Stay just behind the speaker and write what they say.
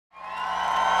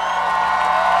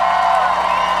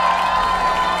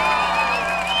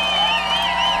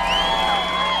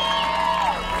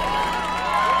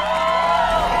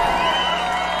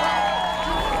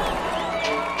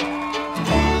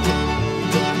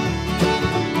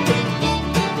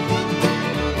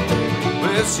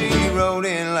Well, she rode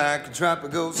in like a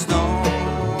tropical storm.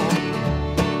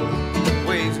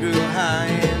 Waves grew high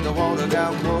and the water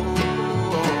got cold.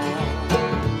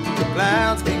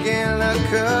 Clouds began to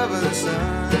cover the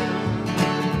sun.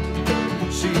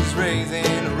 She's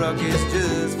raising a ruckus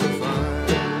just for fun.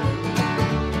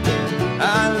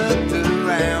 I looked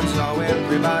around, saw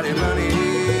everybody running.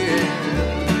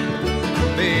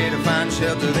 Better find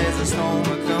shelter, there's a storm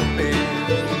a-coming.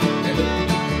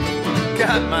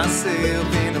 Got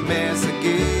myself in a mess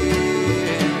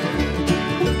again,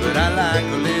 but I like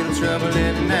a little trouble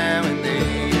every now and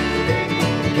then.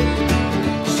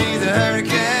 She's a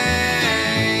hurricane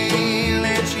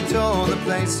and she tore the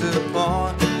place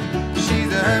apart.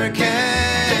 She's a hurricane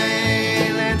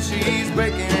and she's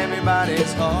breaking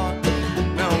everybody's heart.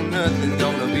 No, nothing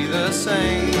gonna be the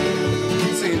same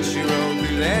since she rode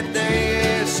through that day.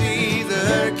 Yeah, she's a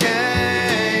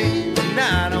hurricane, and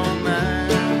I don't mind.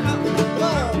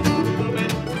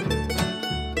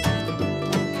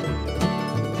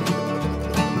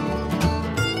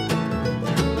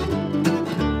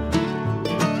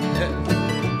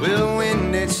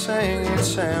 Sang, it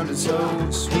sounded so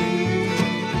sweet,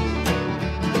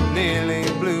 nearly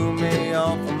blew me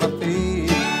off of my feet.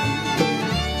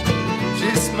 She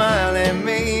smiled at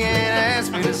me and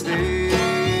asked me to stay.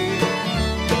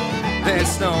 That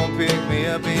storm picked me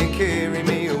up and carried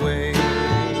me away.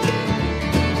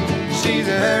 She's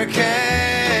a hurricane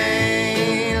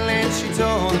and she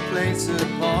tore the place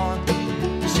apart.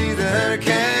 She's a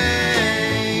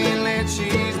hurricane and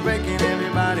she's breaking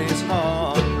everybody's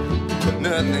heart.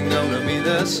 Nothing gonna be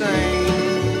the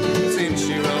same since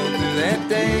she rode through that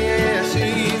day. Yeah,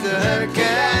 she's a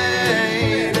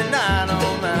hurricane and I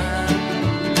don't mind.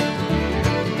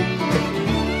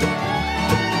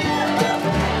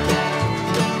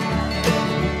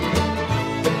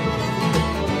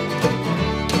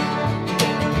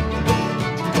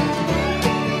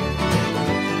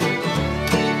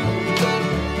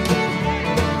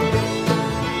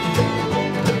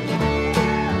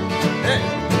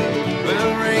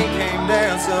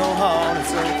 So hard and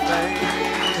so fast.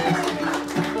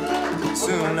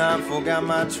 Soon I forgot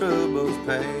my troubles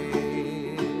past.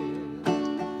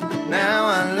 Now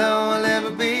I know I'll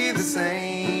never be the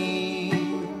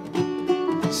same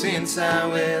since I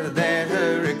weathered that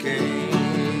hurricane.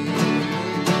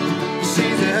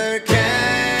 She's a hurricane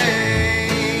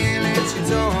and she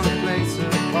tore the place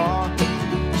apart.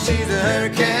 She's a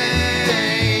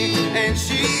hurricane and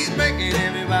she's breaking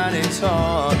everybody's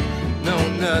heart. No,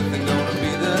 nothing gonna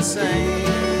be the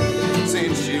same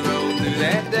since she rode through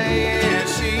that day. Yeah,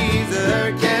 she's a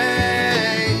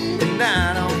hurricane and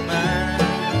I don't mind.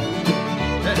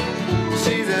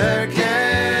 She's a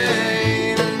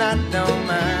hurricane and I don't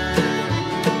mind.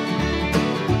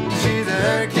 She's a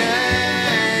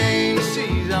hurricane,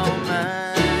 she's on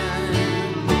mine.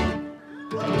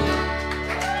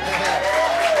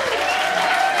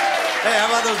 Hey, how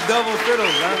about those double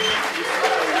fiddles, huh?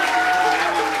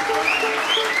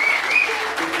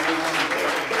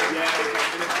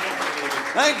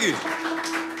 Thank you.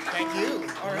 Thank you.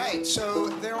 All right, so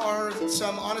there are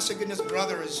some honest-to-goodness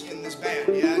brothers in this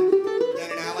band, yeah? Ben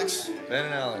and Alex? Ben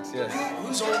and Alex, yes.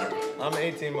 Who's older? I'm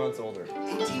 18 months older.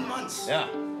 18 months? Yeah.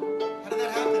 How did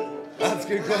that happen? That's a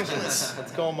good question.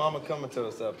 Let's call Mama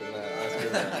Comatose up in that. That's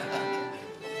good.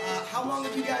 How long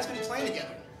have you guys been playing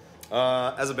together?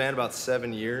 As a band, about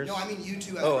 7 years. No, I mean you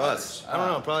two as brothers. brothers. Us. I don't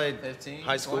know, probably 15,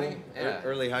 high school, 20? Yeah.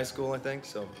 early high school, I think.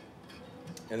 So,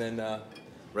 and then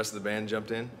rest of the band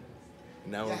jumped in.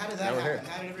 And now Yeah, how did that happen?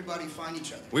 How did everybody find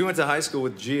each other? We went to high school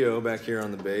with Gio back here on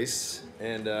the bass,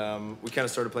 and we kind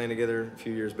of started playing together a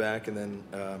few years back, and then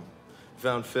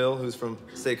found Phil, who's from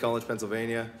State College,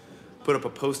 Pennsylvania, put up a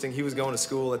posting. He was going to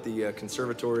school at the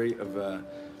Conservatory of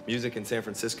Music in San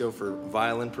Francisco for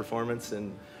violin performance,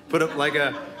 and put up like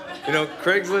a, you know,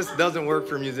 Craigslist doesn't work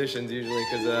for musicians usually,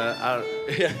 because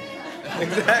yeah,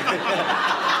 exactly.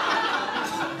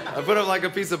 I put up like a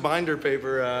piece of binder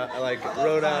paper, I like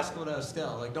wrote out. Classical though,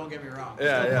 still, like, don't get me wrong.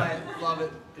 Yeah, still yeah. play it, love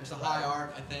it. It's a high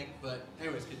art, I think, but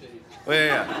anyways, continue. Well,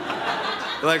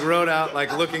 yeah. Like wrote out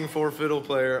like looking for fiddle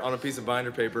player on a piece of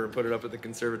binder paper and put it up at the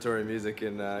Conservatory of Music,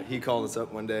 and he called us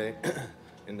up one day,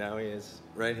 and now he is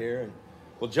right here. And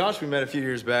well, Josh we met a few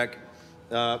years back.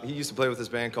 He used to play with this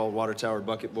band called Water Tower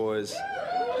Bucket Boys.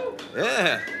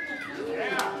 Yeah.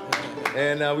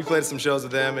 And we played some shows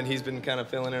with them, and he's been kind of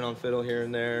filling in on fiddle here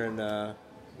and there, and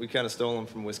we kind of stole him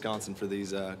from Wisconsin for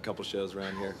these couple shows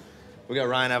around here. We got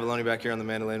Ryan Avalone back here on the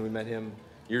mandolin. We met him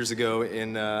years ago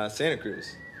in Santa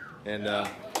Cruz, and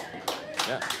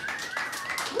yeah.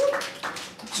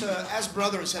 So, as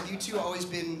brothers, have you two always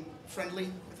been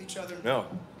friendly with each other? No,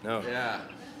 no. Yeah.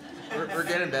 We're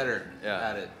getting better Yeah.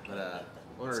 at it, but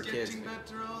when we were kids,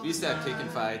 we used to have kicking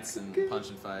fights and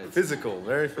punching fights. Physical,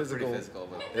 very physical. Pretty physical,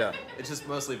 but Yeah. it's just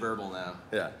mostly verbal now.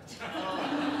 Yeah.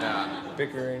 Yeah.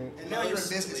 Bickering. And now you're in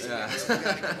business. Yeah. So you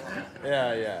gotta get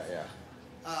along.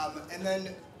 Yeah. And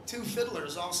then two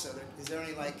fiddlers also. Is there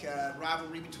any like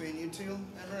rivalry between you two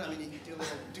ever? I mean, you could do a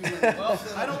little dueling. Well,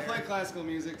 fiddle I don't there. play classical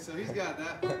music, so he's got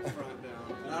that front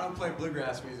down. And I don't play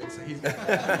bluegrass music, so he's got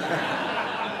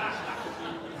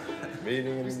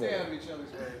Meeting in We the stay out middle. of each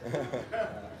other's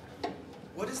way.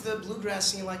 What is the bluegrass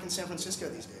scene like in San Francisco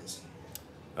these days?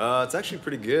 It's actually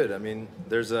pretty good. I mean,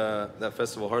 there's that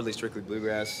festival, Hardly Strictly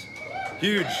Bluegrass.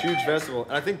 Huge festival.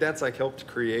 And I think that's like helped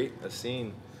create a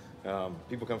scene.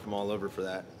 People come from all over for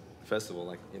that festival,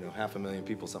 like, 500,000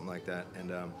 people, something like that.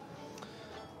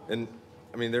 And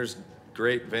I mean, there's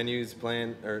great venues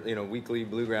playing, or, weekly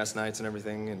bluegrass nights and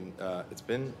everything. And it's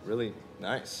been really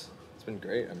nice. It's been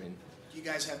great. I mean, Do you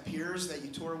guys have peers that you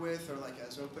tour with, or like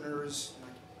as openers,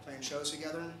 like playing shows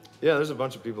together? yeah, there's a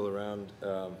bunch of people around.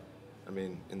 I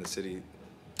mean, in the city,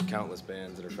 countless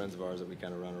bands that are friends of ours that we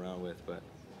kind of run around with. But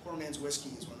Poor Man's Whiskey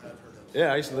is one that I've heard of.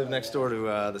 yeah, I used to live next door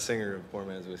to the singer of Poor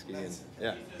Man's Whiskey, and Nice.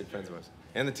 yeah, big friends of ours.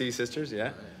 And the T Sisters,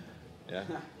 yeah, yeah,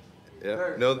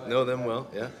 know them well,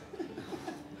 yeah.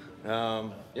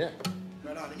 Yeah,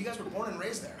 Right on. And you guys were born and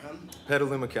raised there, huh?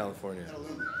 Petaluma, California.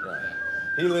 Petaluma. Yeah,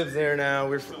 he lives there now.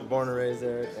 We're born and raised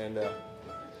there, and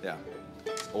yeah,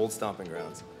 old stomping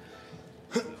grounds.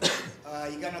 You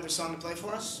got another song to play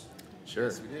for us? Sure.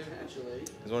 We did, actually. You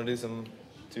guys want to do some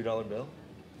 $2 bill,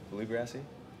 bluegrassy?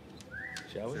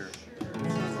 Shall we? Sure.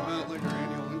 It's about like our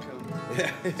annual income.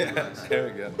 Yeah, yeah. There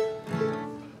we go.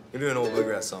 We're doing an old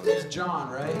bluegrass song. It's John,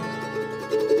 right?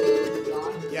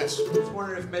 John? Yes. I was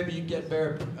wondering if maybe you could get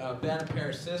Ben a pair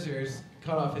of scissors,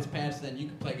 cut off his pants, and then you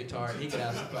could play guitar and he could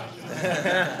ask the question.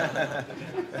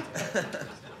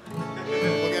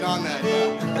 We'll get on that.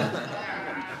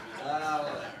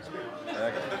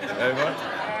 Everyone?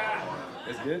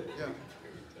 It's good?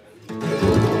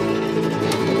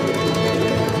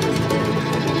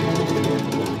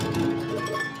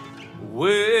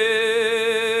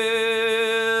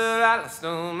 Well, I lost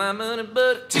all my money,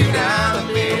 but a $2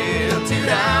 bill,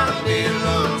 $2 bill,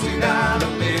 oh,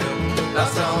 $2 bill.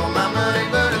 Lost all my money,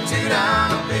 but a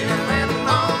 $2 bill, and I'm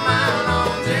on my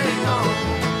long journey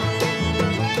home.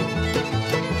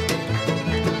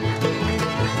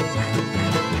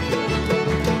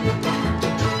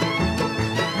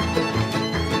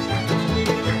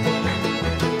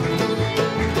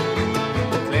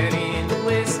 Cloudy in the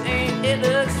west, and it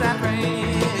looks like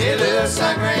rain. It looks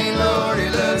like rain, Lord,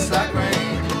 it looks like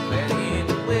rain. Cloudy in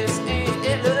the west, and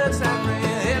it looks like rain.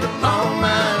 And I'm on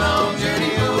my long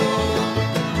journey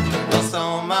home. Lost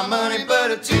all my money,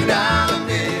 but a $2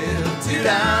 bill,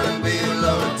 $2 bill,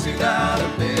 Lord,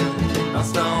 $2 bill.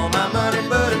 Lost all my money,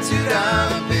 but a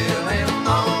 $2 bill, and I'm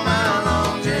on my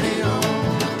long journey home.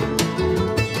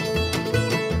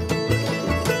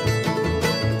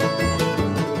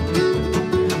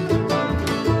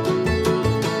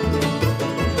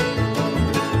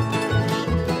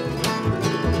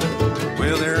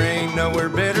 Well, there ain't nowhere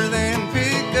better than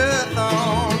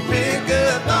Pick-a-thon,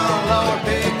 Pick-a-thon, Lord,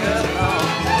 Pick-a-thon.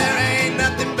 There ain't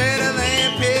nothing better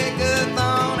than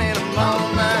Pick-a-thon, and I'm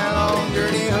on my long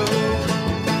journey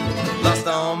home. Lost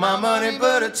all my money,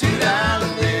 but a $2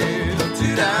 bill,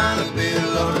 $2 bill,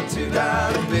 Lord, a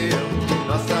 $2 bill.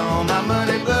 Lost all my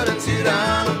money, but a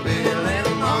 $2 bill, and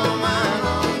I'm on my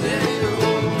long journey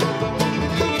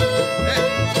home.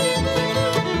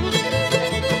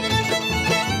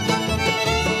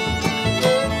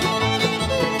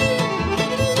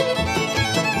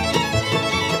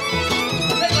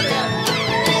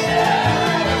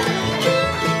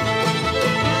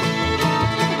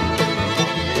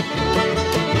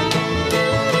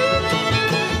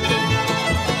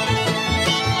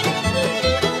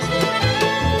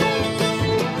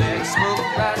 Black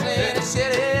smoke rising and it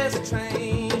sure is a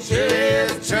train. Sure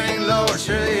is a train, Lord,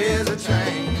 sure is a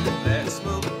train. Black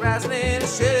smoke rising and it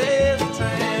sure is a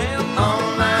train. I'm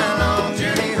on my long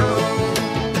journey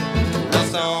home.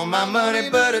 Lost all my money,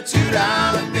 but a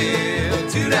 $2 bill,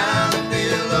 $2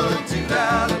 bill, Lord, a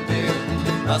 $2 bill.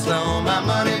 Lost all my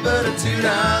money, but a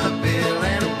 $2 bill,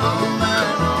 and I'm on my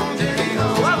long journey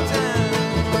home. One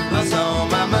time. Lost all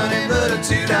my money, but a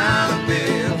 $2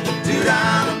 bill,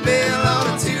 $2 bill, Lord,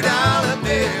 a $2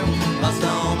 bill. Lost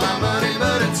all my money,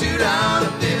 but a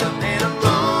 $2 bill, and I'm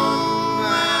on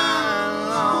my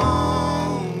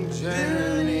long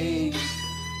journey.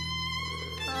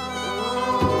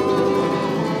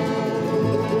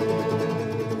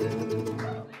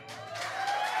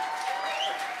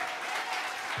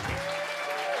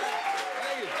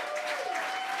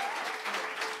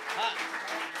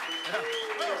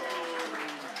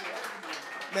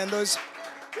 Man, those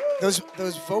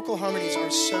vocal harmonies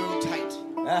are so tight.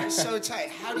 They're so tight.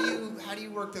 How do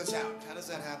you work those out? How does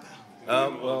that happen?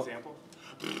 Well,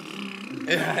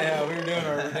 yeah, we were doing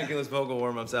our ridiculous vocal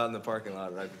warm-ups out in the parking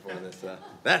lot right before this.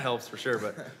 That helps for sure,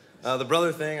 but the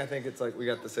brother thing, I think it's like we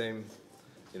got the same,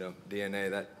 DNA.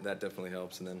 That definitely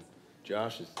helps. And then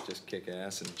Josh is just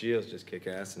kick-ass, and Gio's just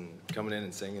kick-ass, and coming in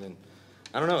and singing, and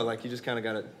I don't know, like you just kind of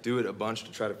got to do it a bunch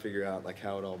to try to figure out like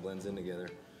how it all blends in together.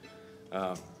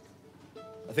 I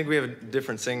think we have a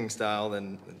different singing style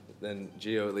than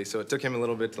Gio, at least, so it took him a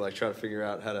little bit to like try to figure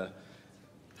out how to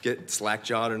get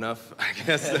slack-jawed enough, I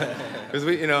guess, because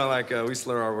we, we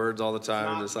slur our words all the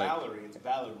time. It's not Valerie, it's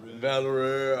Valerie.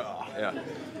 Valerie, yeah.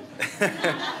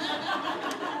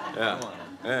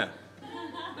 Yeah.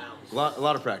 A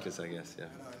lot of practice, I guess, yeah.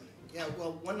 Yeah,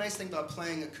 well, one nice thing about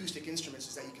playing acoustic instruments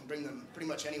is that you can bring them pretty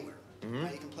much anywhere.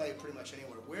 You can play pretty much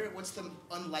anywhere. What's the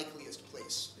unlikeliest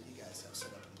place that you guys have set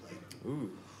up and played? Ooh,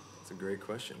 that's a great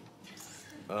question.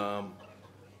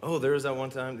 There was that one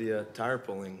time, the tire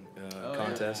pulling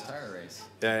contest. Yeah, tire race.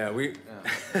 Yeah,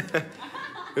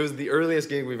 it was the earliest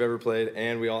gig we've ever played,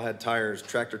 and we all had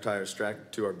tractor tires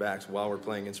strapped to our backs while we're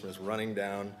playing instruments, running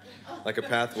down like a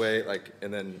pathway,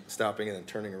 and then stopping and then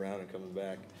turning around and coming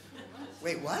back.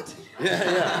 Wait, what?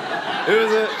 Yeah.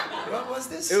 What was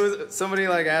this? It was somebody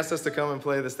asked us to come and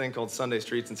play this thing called Sunday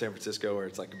Streets in San Francisco, where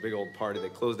it's like a big old party. They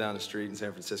close down the street in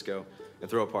San Francisco and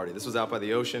throw a party. This was out by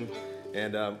the ocean,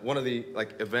 and one of the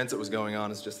events that was going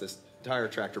on is just this tire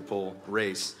tractor pull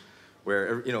race,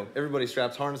 where everybody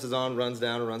straps harnesses on, runs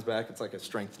down and runs back. It's like a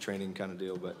strength training kind of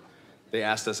deal, but they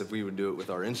asked us if we would do it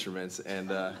with our instruments, and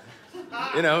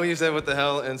we said what the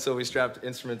hell, and so we strapped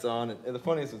instruments on, and the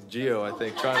funniest was Gio, I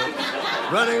think,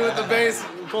 running with the bass,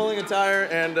 pulling a tire,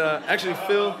 and actually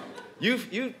Phil, you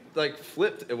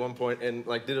flipped at one point and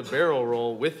did a barrel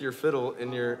roll with your fiddle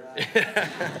in your.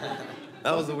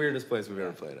 That was the weirdest place we've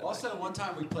ever played at. Also, one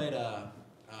time we played a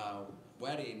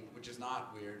wedding, which is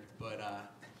not weird, but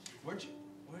weren't you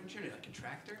like a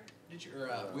tractor? Did you or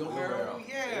a wheelbarrow? Oh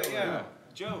yeah.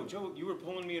 Joe, you were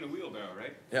pulling me in a wheelbarrow,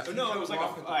 right? Yeah. Oh, no, it was like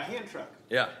a hand truck.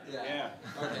 Yeah. Yeah.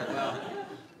 Okay, well.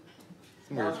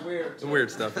 Some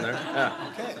weird stuff in there.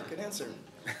 Yeah. Okay, good answer.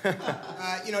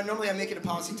 Normally I make it a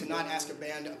policy to not ask a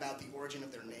band about the origin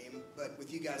of their name, but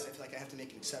with you guys, I feel like I have to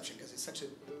make an exception because it's such a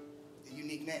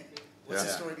unique name. What's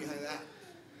the story behind that?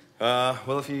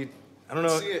 Well, if you, I don't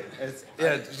know. See it.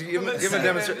 Give him a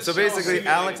demonstration. So basically,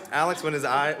 Alex, when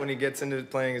he gets into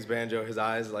playing his banjo, his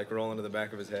eyes roll into the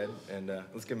back of his head, and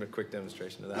let's give him a quick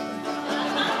demonstration of that.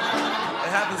 It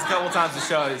happens a couple times a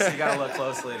show, so you gotta look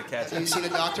closely to catch it. Have you seen a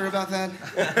doctor about that?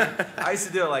 I used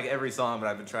to do it every song, but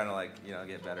I've been trying to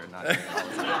get better at not doing it all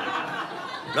the time.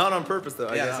 Not on purpose though.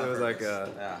 I guess it was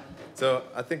yeah. So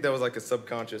I think that was a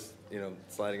subconscious,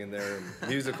 sliding in there, and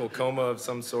musical coma of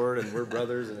some sort, and we're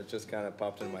brothers, and it just kind of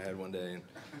popped into my head one day,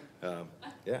 and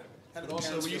yeah. But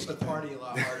also, we used to party a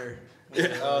lot harder.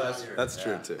 That's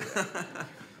true too.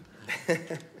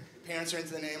 Parents are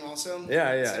into the name also?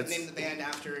 Yeah. So name the band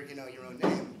after, your own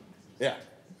name. Yeah,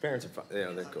 parents are fun.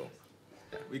 Yeah, they're cool.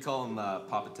 We call them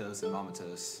Papatose and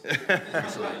Mamatos,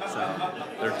 actually. So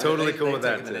they're totally cool with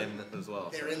that too. too. The name as well.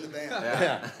 They're in the band.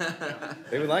 Yeah.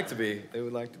 They would like to be. I Well,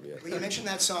 you think. mentioned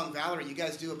that song, Valerie. You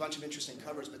guys do a bunch of interesting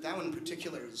covers, but that one in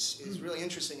particular is really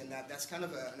interesting in that's kind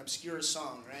of an obscure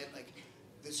song, right?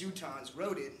 The Zootons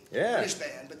wrote it, British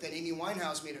band, but then Amy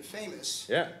Winehouse made it famous.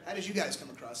 Yeah. How did you guys come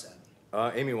across that?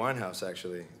 Amy Winehouse,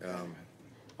 actually.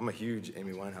 I'm a huge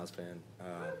Amy Winehouse fan.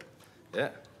 Yeah.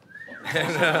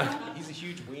 And, He's a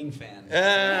huge Ween fan.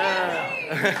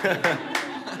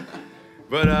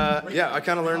 But I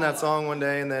kind of learned that song one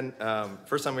day, and then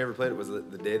first time we ever played it was the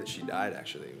day that she died,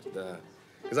 actually.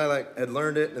 Because I had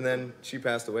learned it, and then she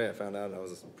passed away. I found out, and I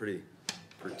was pretty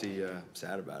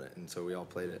sad about it, and so we all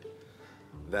played it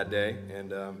that day,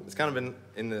 and it's kind of been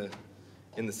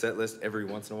in the set list every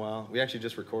once in a while. We actually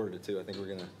just recorded it too. I think we're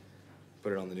gonna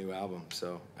put it on the new album.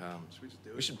 So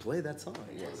we should play that song,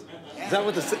 I guess.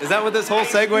 Is that what this whole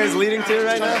segue is leading to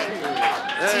right now?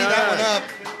 See that one up.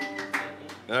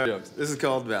 All right, jokes. This is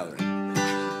called Valerie.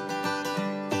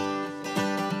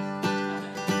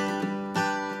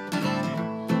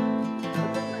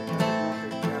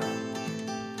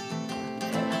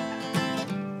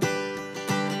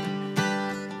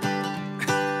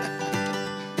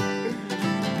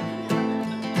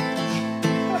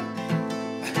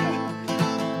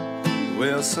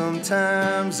 Well,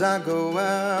 sometimes I go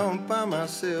out by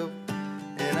myself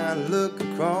and I look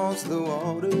across the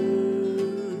water,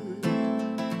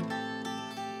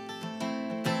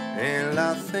 and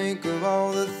I think of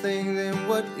all the things and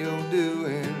what you're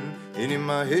doing and in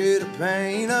my head I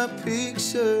paint a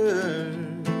picture.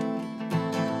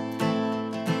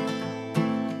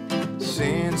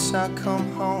 Since I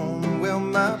come home, well,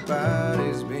 my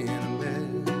body's been a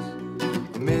mess.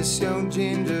 I miss your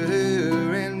ginger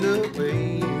hair and the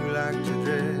way you like to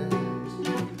dress.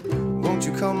 Won't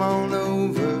you come on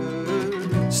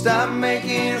over? Stop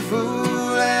making a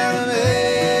fool out of me.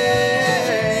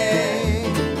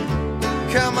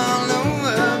 Come on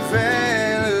over,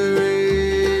 Valerie.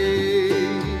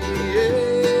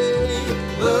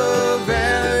 Oh,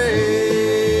 Valerie.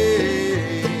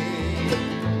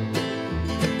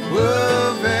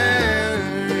 Oh,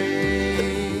 Valerie.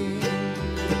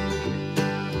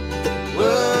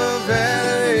 Oh,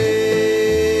 Valerie.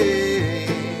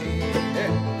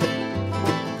 Yeah.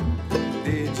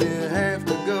 Did you have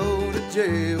to go to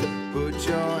jail? Put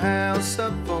your house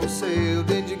up for sale?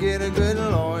 Did you get a good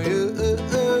lawyer?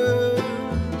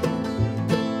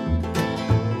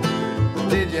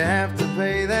 Did you have to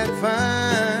pay that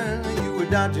fine? You were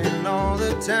dodging all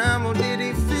the time, or did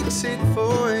he fix it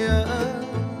for you?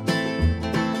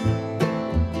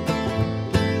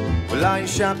 Well, are you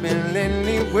shopping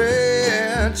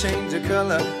anywhere? Change the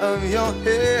color of your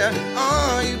hair.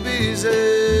 Are you busy?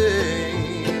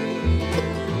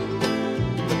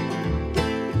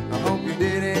 I hope you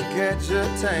didn't catch a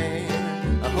tan.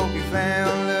 I hope you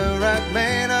found the right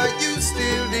man. Are you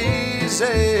still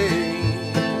dizzy?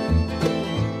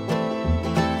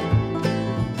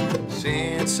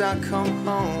 Since I come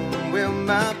home, well,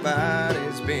 my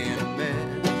body's been a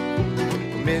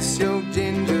mess. Miss your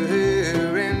ginger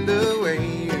hair and the way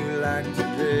you like to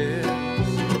dress.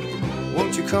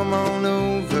 Won't you come on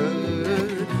over?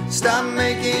 Stop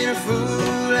making a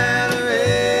fool out of me.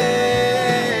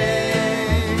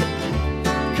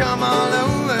 Come on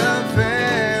over,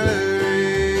 Valerie.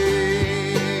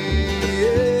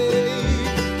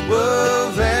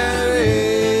 Whoa, Valerie.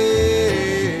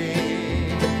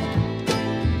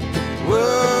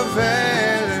 Whoa,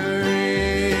 Valerie.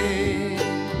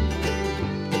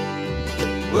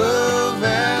 Whoa,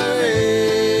 Valerie.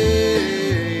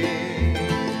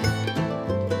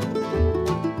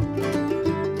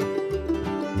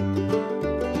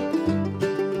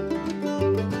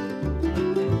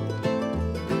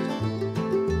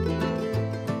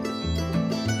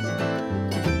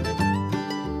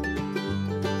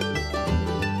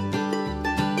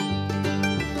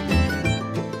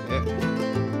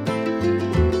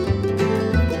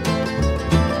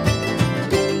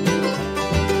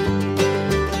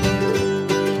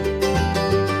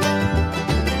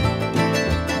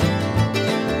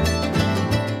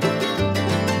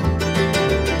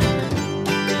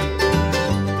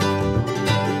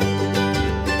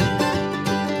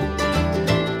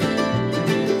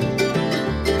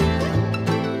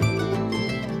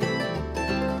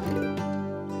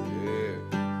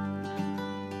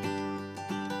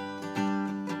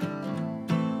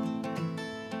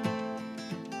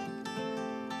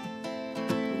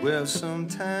 Well,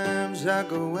 sometimes I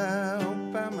go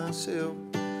out by myself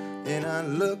and I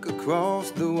look across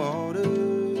the water,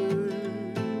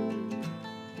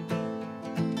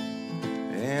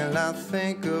 and I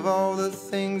think of all the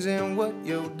things and what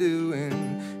you're doing,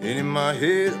 and in my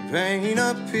head I paint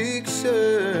a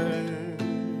picture.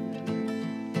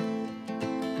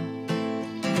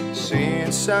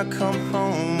 Since I come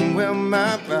home, well,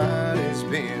 my body's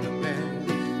been a mess.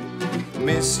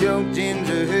 Miss your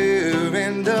ginger hair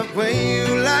and the way you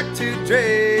like to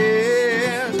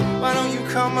dress. Why don't you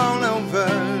come on over?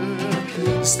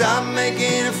 Stop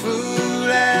making a fool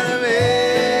out of me.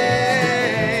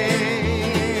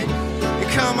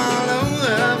 Come on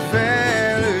over,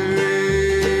 Valerie.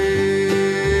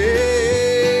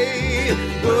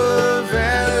 Oh,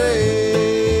 Valerie.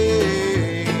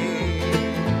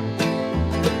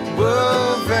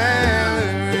 Oh,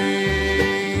 Valerie.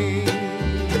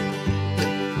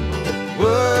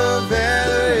 Oh,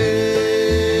 Valerie.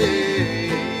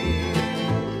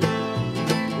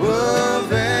 Oh,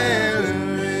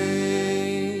 Valerie.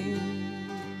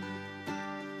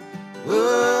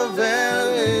 Oh,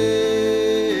 Valerie.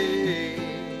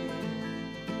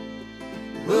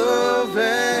 Oh,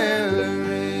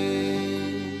 Valerie.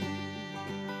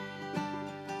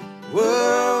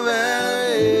 Oh,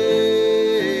 Valerie.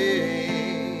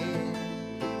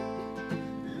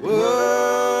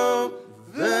 Oh,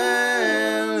 Valerie.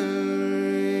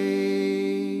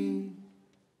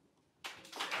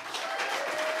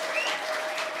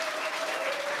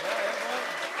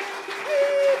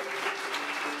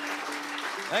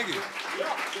 Thank you.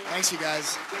 Thanks, you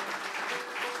guys.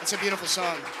 It's a beautiful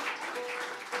song.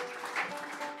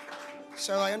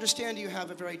 So I understand you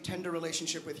have a very tender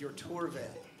relationship with your tour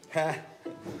van.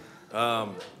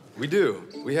 We do.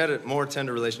 We had a more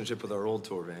tender relationship with our old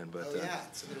tour van, but Oh yeah,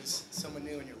 so there's someone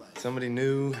new in your life. somebody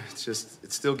new. It's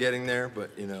still getting there, but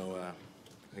I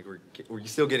think we're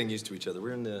still getting used to each other.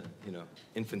 We're in the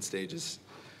infant stages.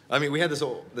 I mean, we had this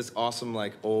awesome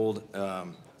like old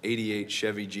 '88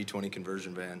 Chevy G20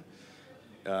 conversion van,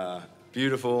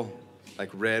 beautiful, like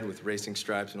red with racing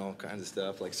stripes and all kinds of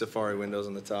stuff, like safari windows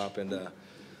on the top, and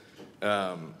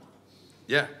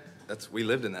yeah. We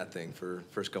lived in that thing for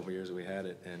the first couple years that we had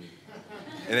it, and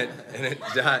it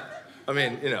died. I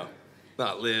mean,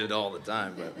 not lived all the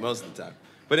time, but most of the time.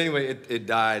 But anyway, it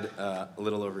died a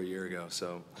little over a year ago,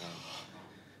 so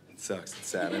it sucks. It's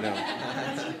sad, I know.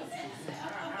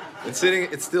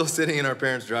 It's still sitting in our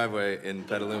parents' driveway in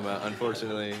Petaluma,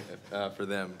 unfortunately for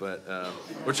them. But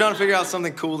we're trying to figure out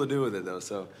something cool to do with it, though.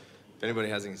 So if anybody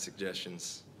has any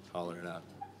suggestions, holler it out.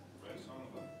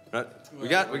 Right. We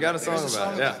got a song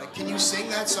about it. Yeah. Can you sing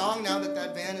that song now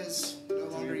that van is no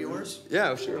longer yours?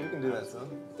 Yeah, sure. We can do that song.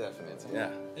 Definitely.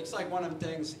 Yeah. It's like one of them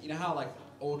things. You know how like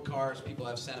old cars, people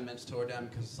have sentiments toward them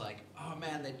because it's like, oh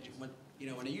man, when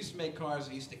they used to make cars,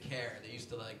 they used to care. They used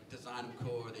to like design them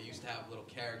cool. Or they used to have a little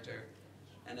character.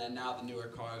 And then now the newer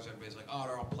cars, everybody's like, oh,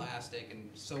 they're all plastic, and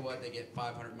so what? They get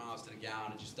 500 miles to the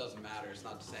gallon. It just doesn't matter. It's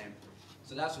not the same.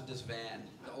 So that's what this van,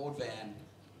 the old van.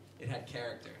 It had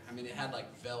character. I mean, it had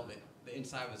like velvet. The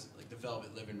inside was like the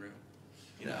velvet living room,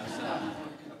 So,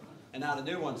 and now the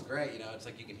new one's great. It's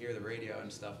like you can hear the radio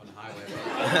and stuff on the highway.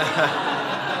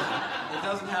 But it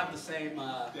doesn't have the same.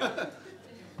 The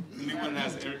new one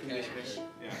has air conditioning.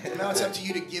 Yeah. So now it's up to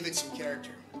you to give it some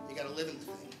character. You got to live in the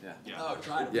thing. Yeah. Oh,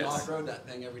 trying to Yes. off-road that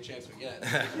thing every chance we get.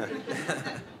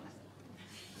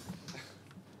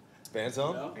 Van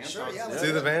song? No? Sure, yeah. Let's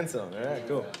do the van song. All right,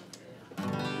 cool.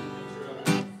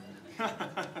 We have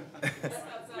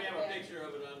a picture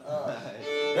of it on.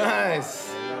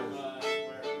 Nice.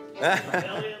 Oh,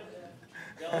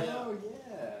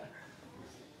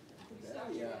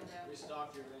 yeah. We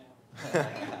stocked your van.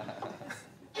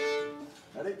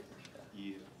 Ready?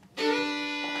 Yeah.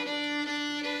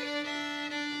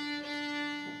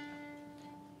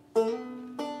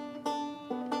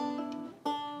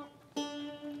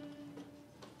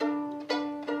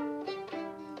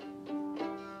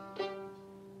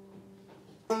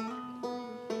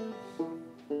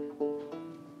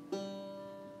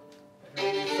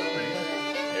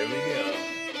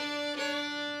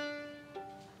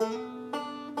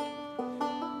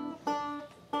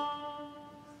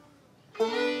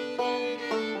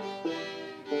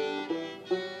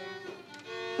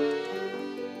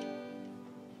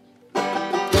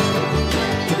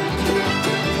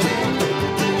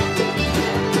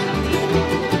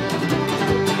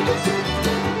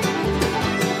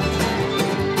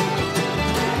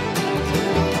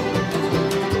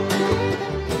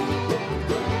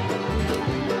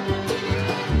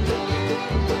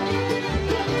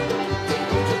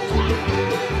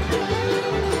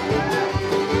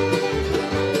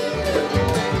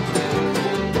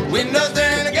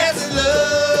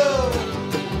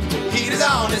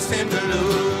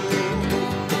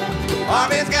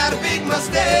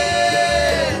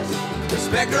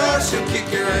 She'll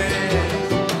kick your ass.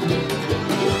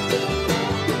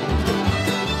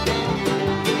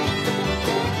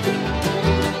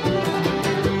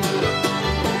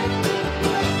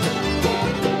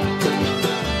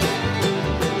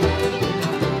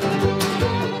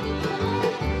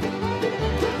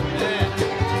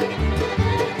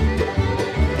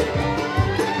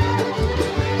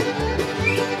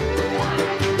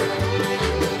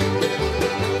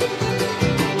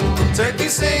 Turkey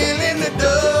singing in the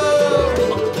door,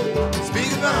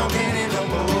 speakers don't get in no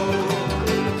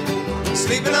more.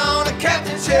 Sleeping on the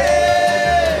captain's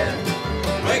chair,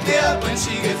 wake me up when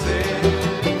she gets there.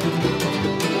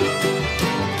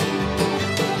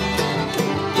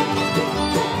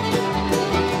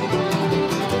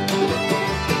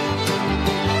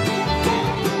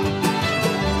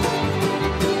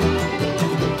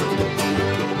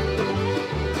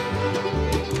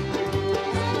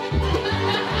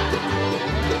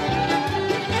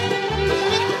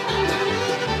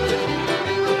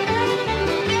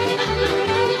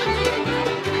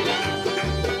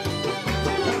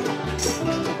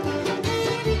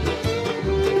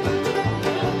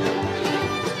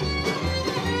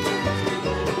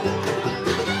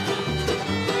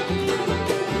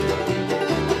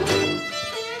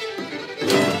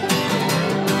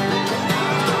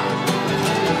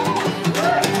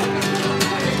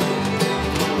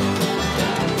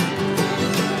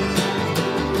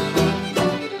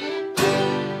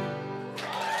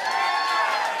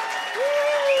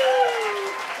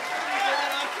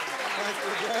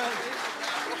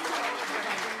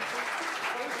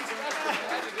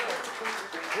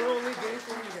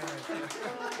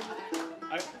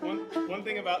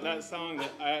 that song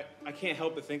that I can't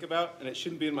help but think about, and it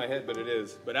shouldn't be in my head, but it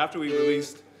is. But after we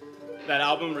released that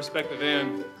album, Respect the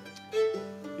Van,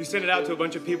 you sent it out to a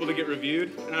bunch of people to get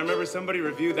reviewed, and I remember somebody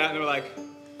reviewed that, and they were like,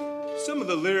 some of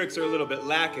the lyrics are a little bit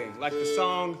lacking, like the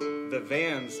song, the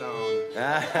Van song.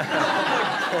 I'm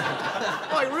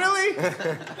like, really?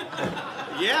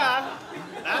 Yeah,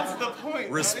 that's the point.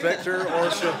 Respect her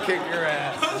or she'll kick your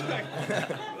ass.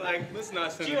 Like, let's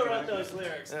not send Gio it wrote back. those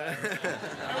lyrics. It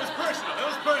was personal. It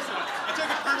was personal. I took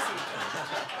it personal.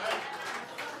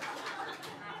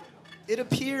 It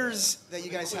appears that you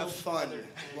guys have fun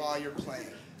while you're playing.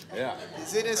 Yeah.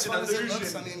 Is it as fun as it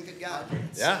looks? I mean, good God.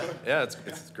 Yeah,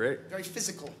 it's great. Very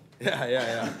physical.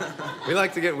 Yeah. We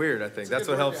like to get weird, I think. That's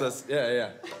what helps us.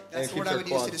 Yeah. That's the word I would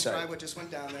use to describe what just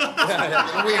went down there.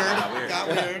 Yeah. Got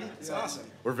weird. It's awesome.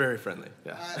 We're very friendly.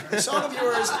 Yeah. The song of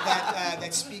yours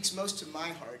that speaks most to my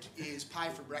heart is Pie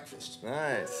for Breakfast.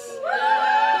 Nice.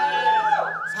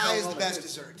 Pie is the best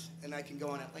dessert, and I can go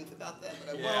on at length about that,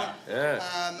 but I won't.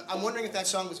 Yeah. I'm wondering if that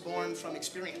song was born from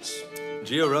experience.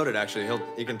 Gio wrote it, actually.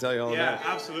 He can tell you all about it.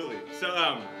 Yeah, absolutely. So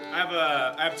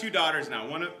I have two daughters now.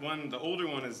 The older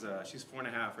one is she's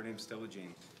 4.5. Her name's Stella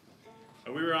Jean.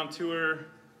 We were on tour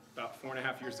about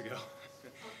 4.5 years ago.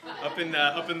 We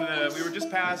were just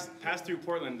passed through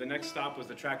Portland. The next stop was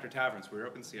the Tractor Taverns. We were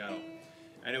up in Seattle,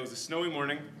 and it was a snowy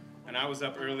morning. And I was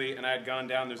up early, and I had gone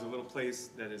down. There's a little place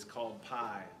that is called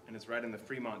Pie, and it's right in the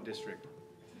Fremont district.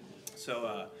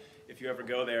 So if you ever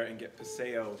go there and get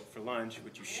paseo for lunch,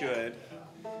 which you should,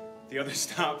 the other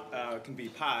stop can be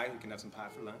Pie. You can have some pie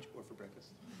for lunch or for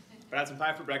breakfast. But I had some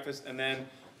pie for breakfast, and then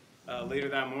later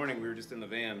that morning, we were just in the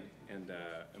van, and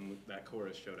that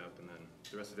chorus showed up, and then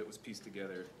the rest of it was pieced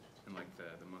together in like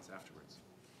the months afterwards.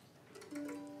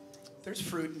 There's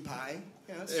fruit and pie.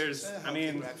 You know, There's, a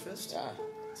healthy breakfast. Yeah.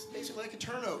 It's basically like a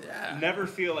turnover. Yeah. Never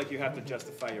feel like you have to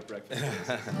justify your breakfast.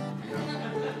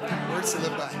 Words to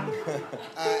live by.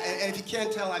 And if you can't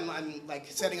tell, I'm like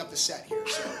setting up the set here.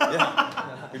 So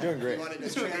Yeah. You're doing great. you wanted to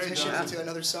transition into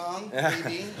another song,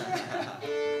 maybe?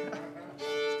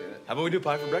 How about we do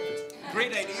pie for breakfast?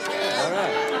 Great idea. All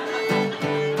right.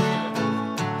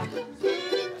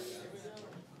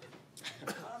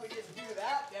 We just do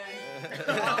that then.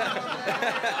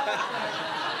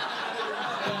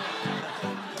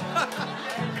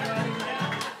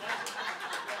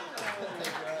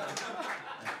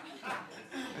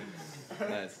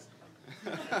 Nice.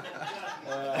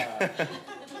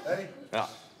 Ready? Yeah.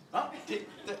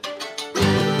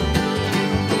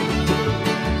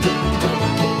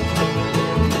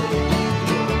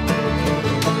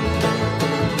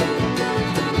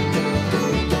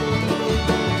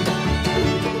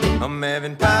 I'm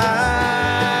having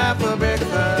pie for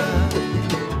breakfast.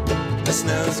 The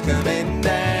snow's coming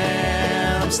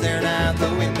down. I'm staring out the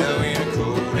window in a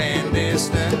cold and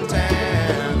distant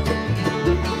town.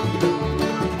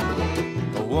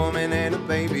 A woman and a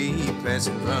baby pass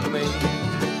in front of me.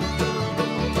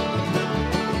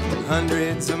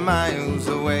 Hundreds of miles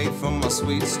away from my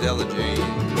sweet Stella Jean.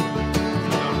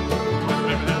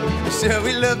 Sure,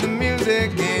 we love the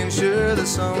music and sure the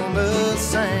song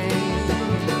must sing.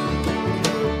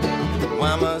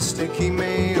 Why must it keep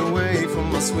me away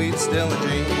from my sweet Stella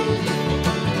Jean?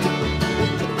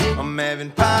 I'm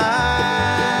having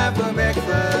pie for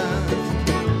breakfast.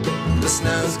 The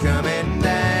snow's coming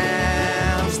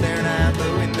down. I'm staring out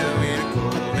the window in a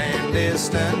cold and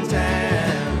distant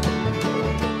town.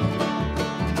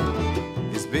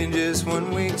 It's been just 1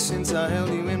 week since I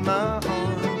held you in my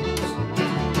arms.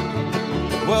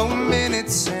 Well,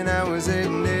 minutes and hours have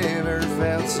never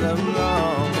felt so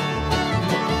long.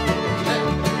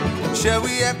 Sure,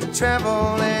 we have to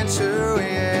travel and sure we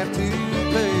have to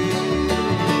pay.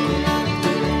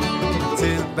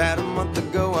 Till about a month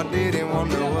ago I didn't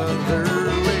want no other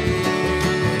way.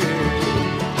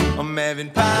 I'm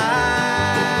having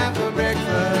pie for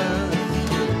breakfast.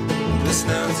 The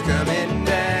snow's coming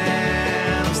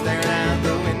down. I'm staring out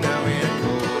the window in a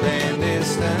cold and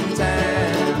distant town.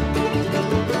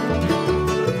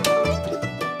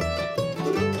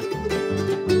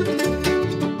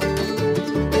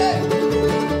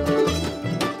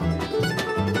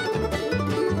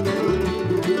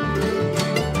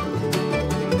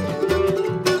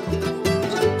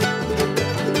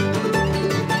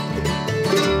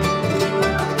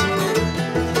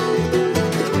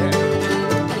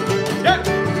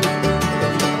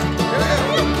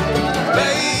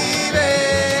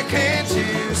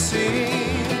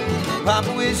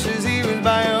 Papa wishes he was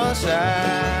by your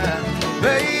side.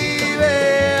 Baby,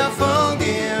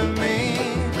 forgive me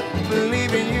for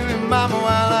leaving you and Mama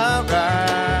while I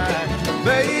ride.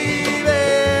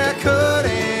 Baby, could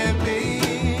it be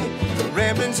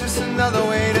rambling so other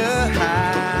way to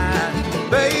hide.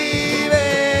 Baby,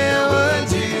 would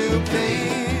you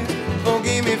please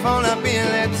forgive me for not being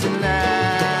late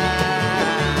tonight?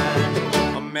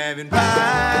 I'm having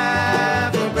pie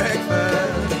for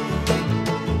breakfast.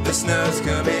 The snow's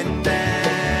coming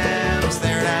down. I'm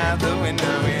staring out the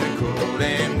window in a cold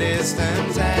and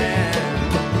distant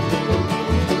town.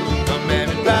 I'm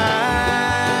having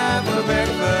pie for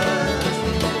breakfast.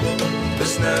 The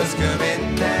snow's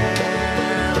coming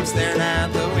down. I'm staring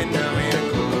out the window in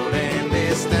a cold and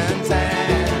distant town.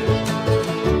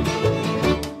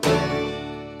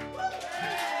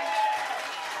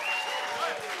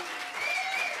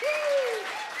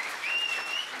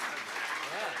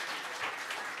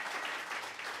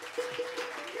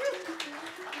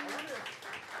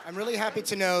 I'm really happy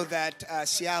to know that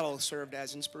Seattle served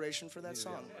as inspiration for that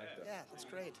song. Yeah, that's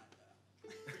great.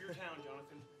 For your town,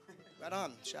 Jonathan. Right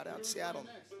on. Shout out Seattle.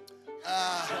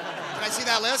 Can I see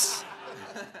that list?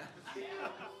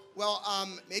 Well,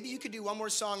 maybe you could do one more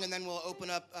song and then we'll open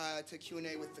up to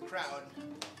Q&A with the crowd.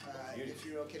 If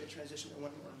you're okay to transition to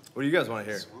one more. What do you guys want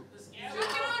to hear?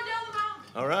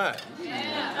 All right.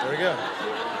 Yeah. There we go.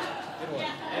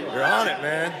 You're on it,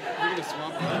 man. You're gonna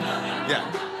swamp it.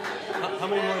 Yeah. How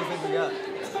many more do you think we got?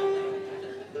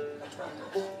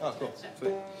 Oh, cool.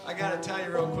 Sweet. I gotta tell you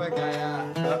real quick,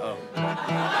 Uh-oh.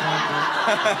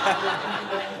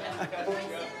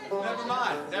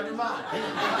 Never mind.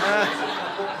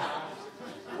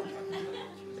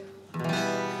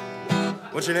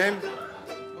 What's your name?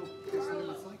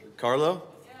 Carlo?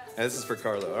 Yeah, this is for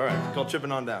Carlo. All right. It's called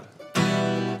Tripping On Down.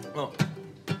 Oh.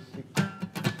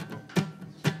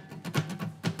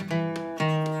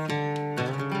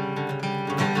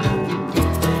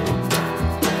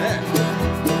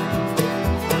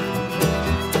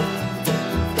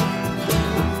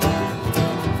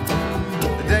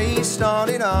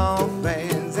 Started off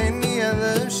as any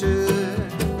other should.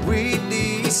 We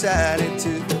decided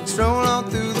to stroll on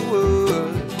through the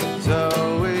woods. So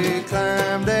we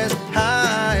climbed as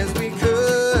high as we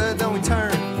could. Then we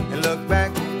turned and looked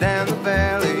back down the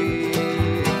valley.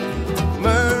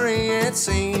 Murray, it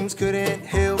seems, couldn't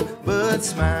help but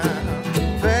smile.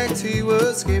 In fact, he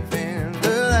was skipping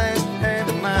the last half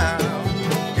a mile.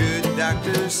 Good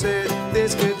doctor said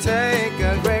this could take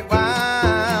a great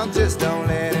while. Just don't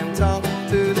let him talk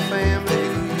to the family.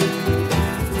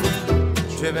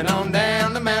 Tripping on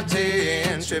down the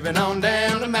mountain, tripping on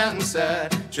down the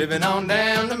mountainside, tripping on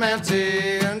down the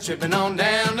mountain, tripping on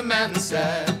down the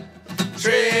mountainside.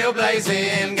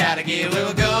 Trailblazing, gotta get where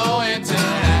we're going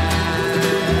tonight.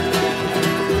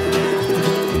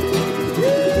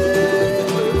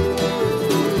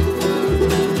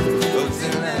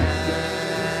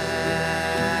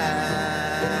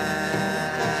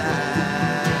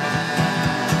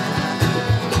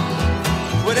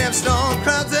 Storm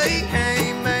crowds, they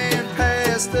came and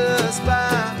passed us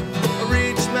by. I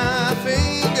reached my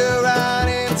finger right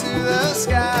into the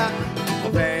sky. A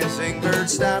passing bird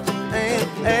stopped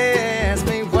and asked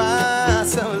me why.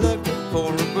 So I looked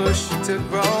for a bush to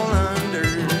crawl under.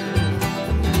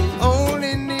 Old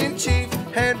Indian chief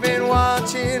had been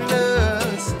watching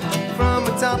us from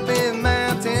atop the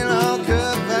mountain, all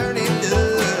covered in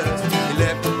dust. He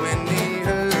left when he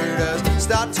heard us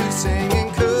start to sing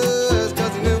and cuss,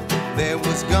 'cause he knew there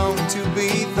was going to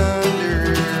be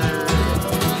thunder.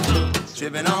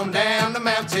 Tripping on down the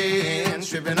mountain,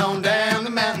 tripping on down the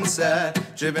mountainside,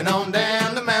 tripping on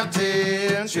down the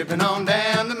mountain, tripping on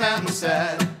down the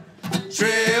mountainside.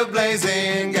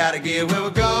 Trailblazing, gotta get where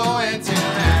we're going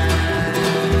tonight.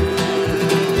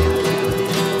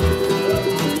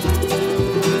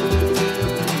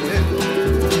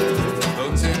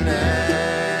 Oh, tonight.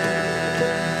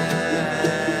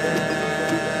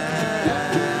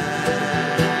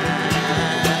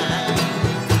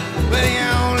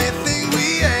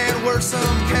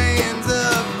 Some cans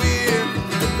of beer,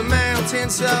 the mountain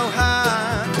so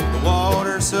high, the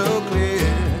water so clear,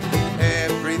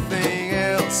 everything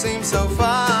else seems so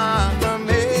far from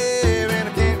here, and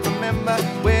I can't remember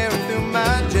wearing through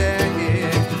my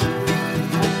jacket.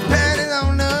 Patted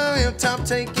on the hilltop,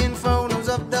 taking photos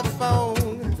of the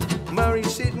phone. Murray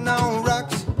sitting on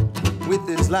rocks with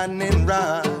his lightning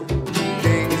rod.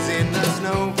 Kings in the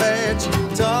snow patch,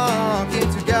 talking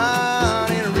to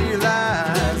God, and I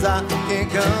realize I can't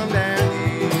come down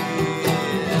here.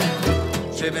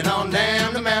 Tripping on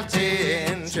down the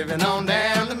mountain, tripping on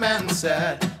down the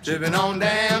mountainside, tripping on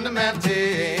down the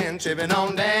mountain, tripping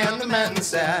on down the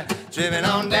mountainside, tripping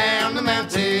on down the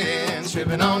mountain,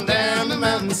 tripping on down the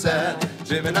mountainside,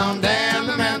 tripping on down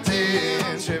the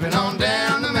mountain, tripping on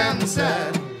down the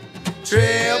mountainside.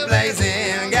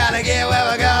 Trailblazing, gotta get where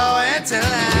we're going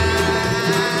tonight.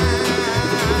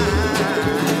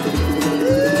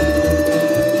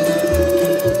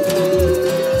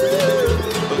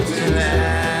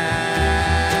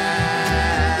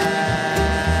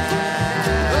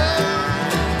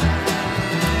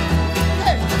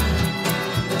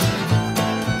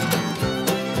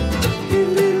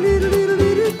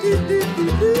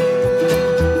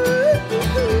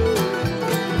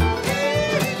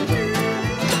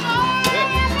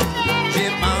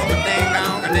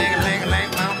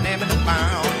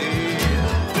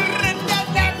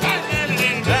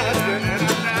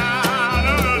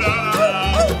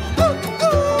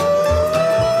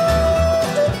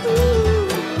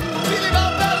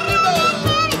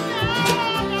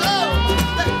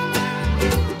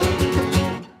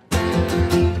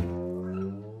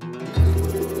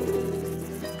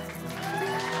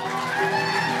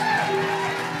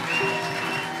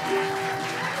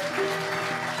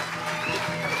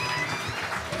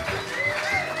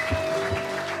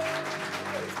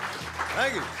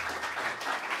 Thank you.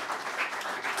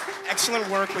 Excellent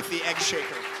work with the egg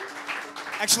shaker.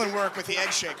 Excellent work with the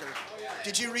egg shaker.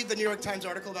 Did you read the New York Times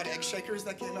article about egg shakers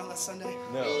that came out last Sunday?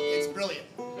 No. It's brilliant.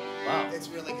 Wow. It's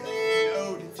really good.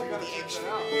 It's an ode to the egg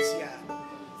shakers. Yeah.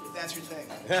 If that's your thing.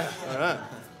 Yeah, all right.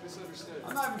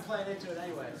 I'm not even playing into it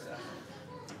anyway, so.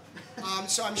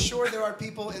 So I'm sure there are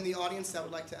people in the audience that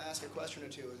would like to ask a question or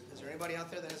two. Is there anybody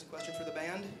out there that has a question for the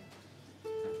band?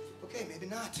 Okay, maybe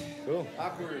not. Cool.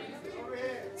 Awkward.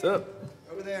 What's up?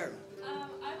 Over there. I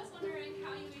was wondering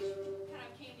how you each kind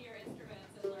of came to your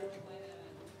instruments and learned to play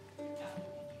them.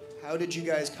 How did you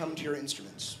guys come to your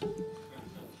instruments?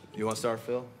 You want to start,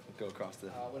 Phil? Go across the...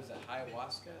 What is it,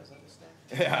 ayahuasca? Is that the stuff?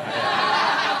 Yeah.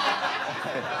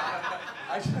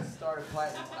 I just started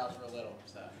playing since I was real little,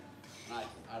 so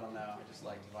I don't know. I just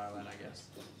liked violin, I guess.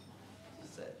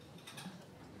 That's it.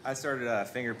 I started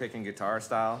finger picking guitar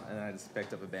style, and then I just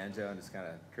picked up a banjo and just kind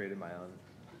of created my own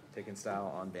picking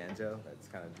style on banjo. That's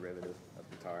kind of derivative of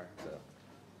guitar, so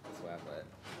that's the way I play it.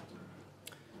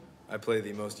 I play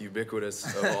the most ubiquitous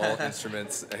of all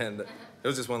instruments, and there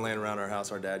was just one laying around our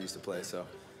house our dad used to play, so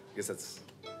I guess that's,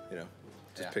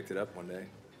 just picked it up one day,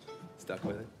 stuck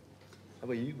with it. How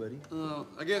about you, buddy?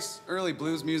 I guess early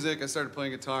blues music. I started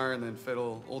playing guitar and then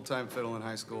fiddle, old-time fiddle in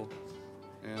high school.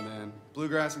 And then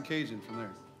bluegrass and Cajun from there.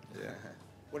 Yeah.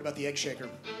 What about the egg shaker?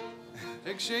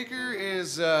 Egg shaker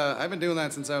is, I've been doing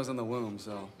that since I was in the womb,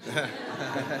 so. We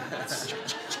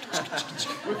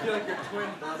feel like your twin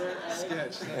brother.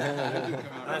 Sketch.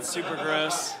 That's super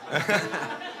gross.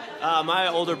 My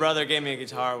older brother gave me a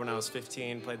guitar when I was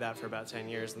 15, played that for about 10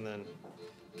 years, and then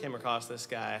came across this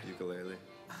guy. Ukulele.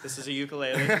 This is a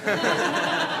ukulele. No,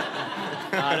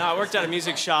 I worked at a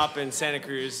music shop in Santa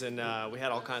Cruz, and we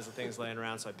had all kinds of things laying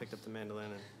around, so I picked up the mandolin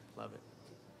and love it.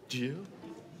 Did you?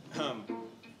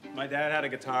 My dad had a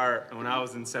guitar, and when I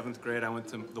was in 7th grade, I went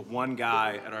to the one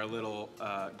guy at our little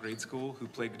grade school who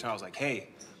played guitar. I was like, hey,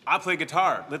 I play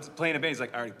guitar. Let's play in a band. He's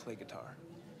like, I already play guitar.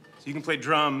 So you can play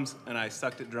drums, and I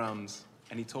sucked at drums,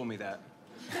 and he told me that.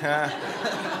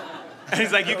 And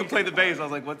he's like, you can play the bass. I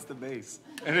was like, what's the bass?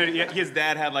 And then his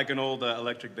dad had like an old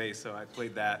electric bass, so I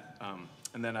played that.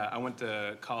 And then I went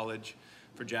to college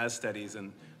for jazz studies,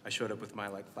 and I showed up with my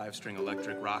like 5-string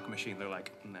electric rock machine. They're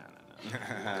like, nah.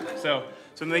 So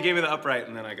then they gave me the upright,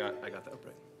 and then I got the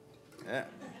upright. Yeah.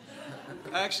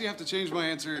 I actually have to change my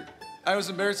answer. I was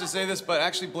embarrassed to say this, but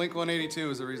actually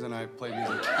Blink-182 is the reason I play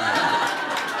music.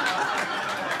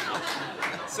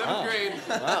 7th grade.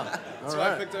 Wow. That's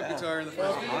why I picked up guitar in the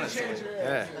first place.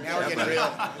 Yeah. Now we're getting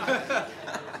real.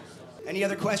 Any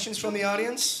other questions from the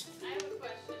audience? I have a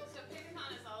question. So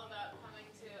Pittman is all about coming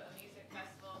to a music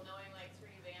festival, knowing like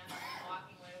 3 bands, and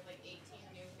walking away with like 18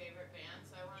 new favorite bands.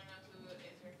 So I want to know who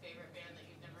is your favorite band that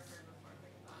you've never heard before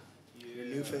Pittman? Your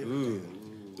new favorite. Ooh.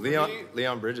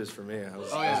 Leon Bridges for me.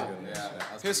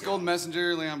 His Gold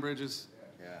Messenger, Leon Bridges.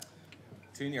 Yeah.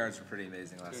 Tune Yards were pretty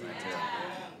amazing last night, too.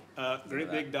 Great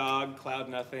Big Dog, Cloud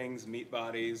Nothings, Meat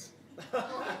Bodies.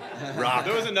 Rock.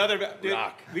 There was another. Dude,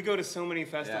 Rock. We go to so many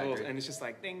festivals, great. and it's just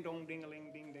like ding dong, ding a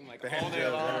ling, ding ding, like all day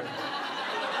long. And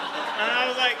I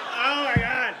was like, oh my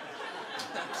god.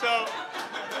 So.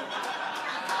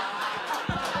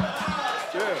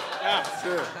 True. Yeah.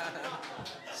 True.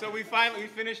 So we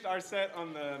finished our set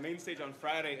on the main stage on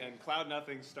Friday, and Cloud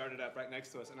Nothing started up right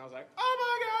next to us, and I was like, oh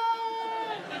my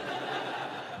god.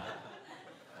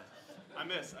 I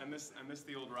miss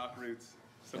the old rock roots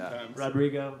sometimes.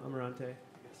 Rodrigo, Amarante.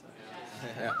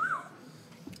 Yeah.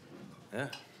 Yeah.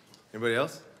 Anybody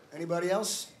else? Anybody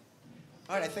else?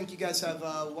 All right, I think you guys have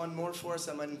one more for us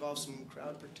that might involve some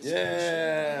crowd participation.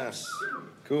 Yeah.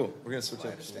 Cool. We're gonna switch up.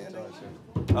 Understanding.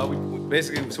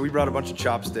 We brought a bunch of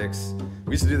chopsticks.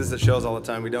 We used to do this at shows all the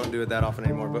time. We don't do it that often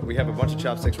anymore, but we have a bunch of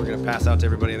chopsticks we're gonna pass out to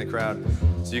everybody in the crowd,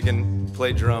 so you can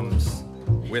play drums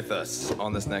with us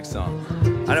on this next song.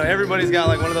 I know everybody's got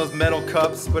like one of those metal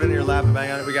cups, put it in your lap and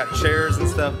bang on it. We got chairs and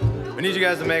stuff. We need you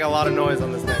guys to make a lot of noise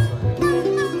on this next one.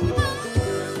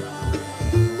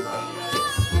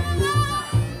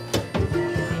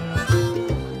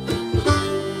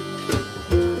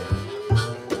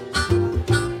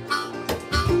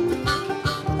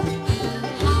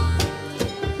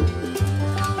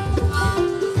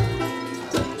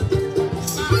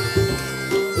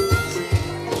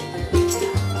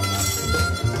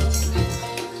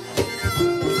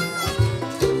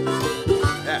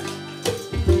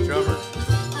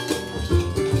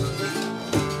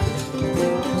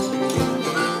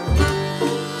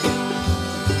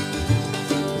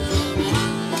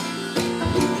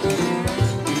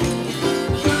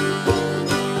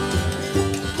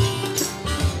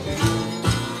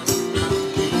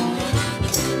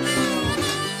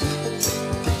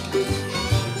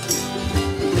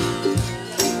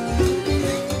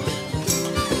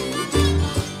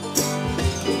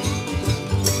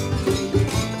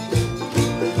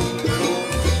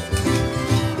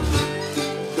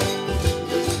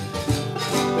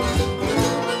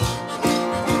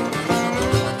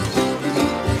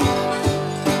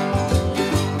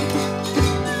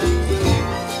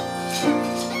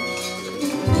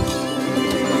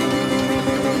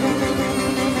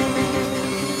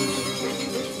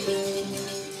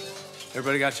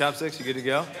 Everybody got chopsticks? You good to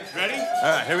go? Ready? All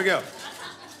right, here we go.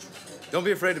 Don't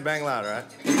be afraid to bang loud, all right?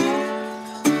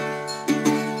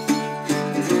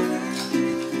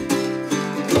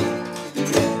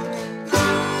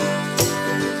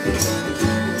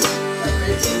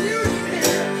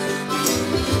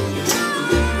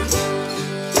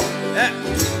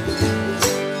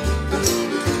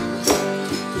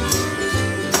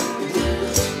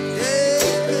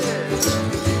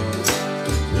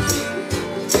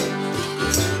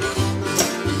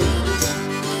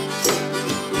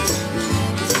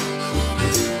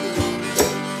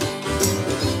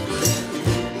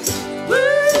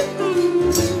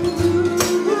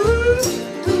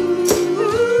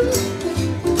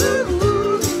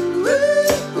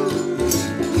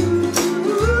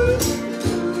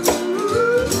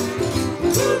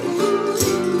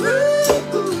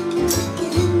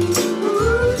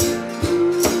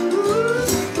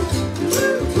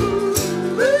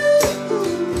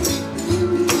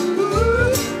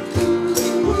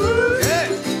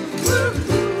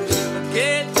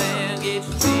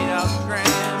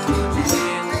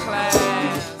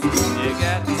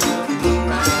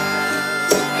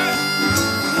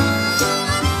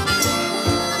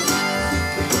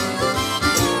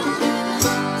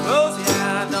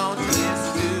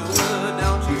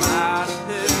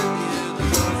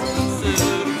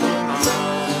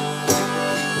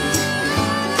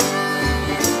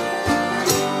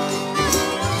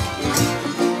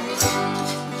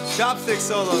 Chopstick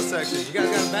solo section. You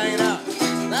guys gotta bang it out.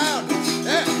 Loud.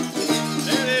 Yeah.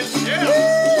 There it is.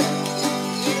 Yeah.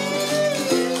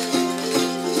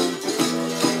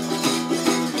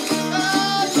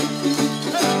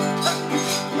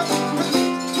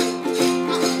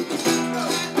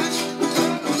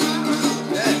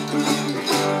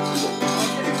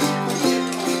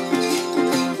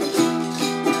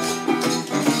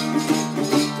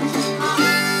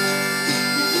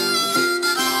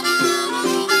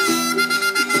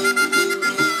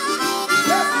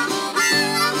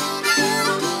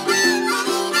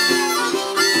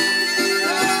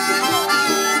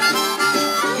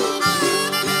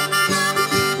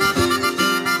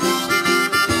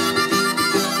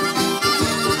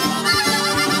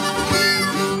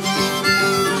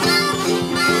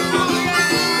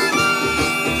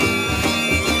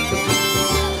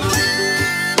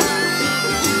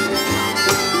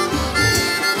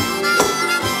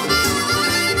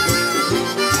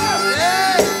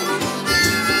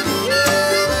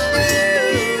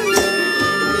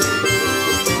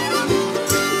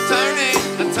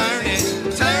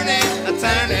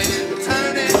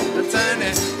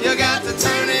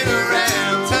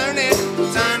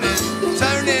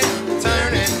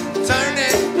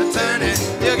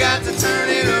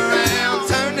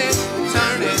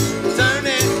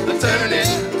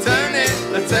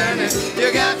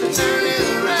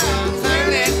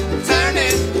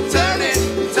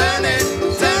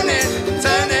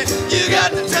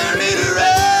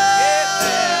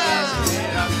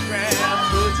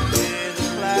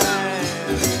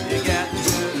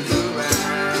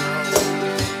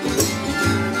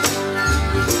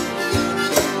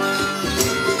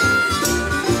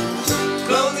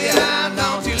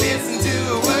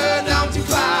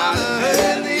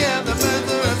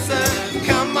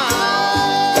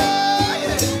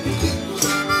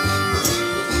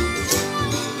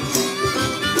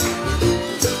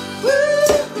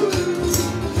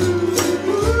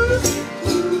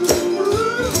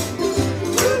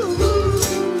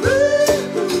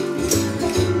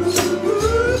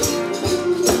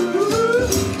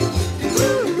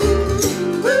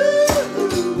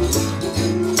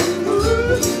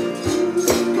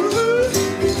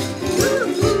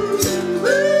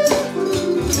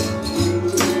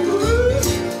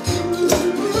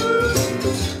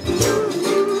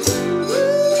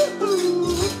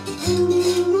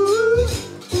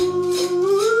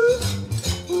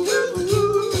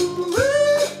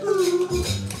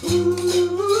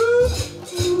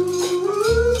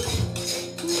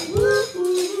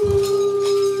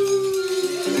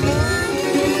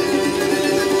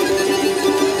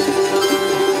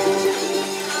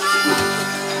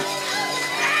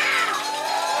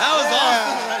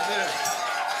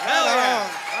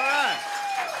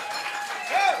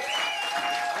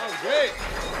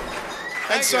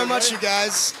 Thanks so much, you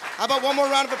guys. How about one more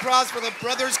round of applause for the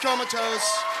Brothers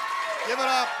Comatose? Give it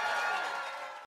up.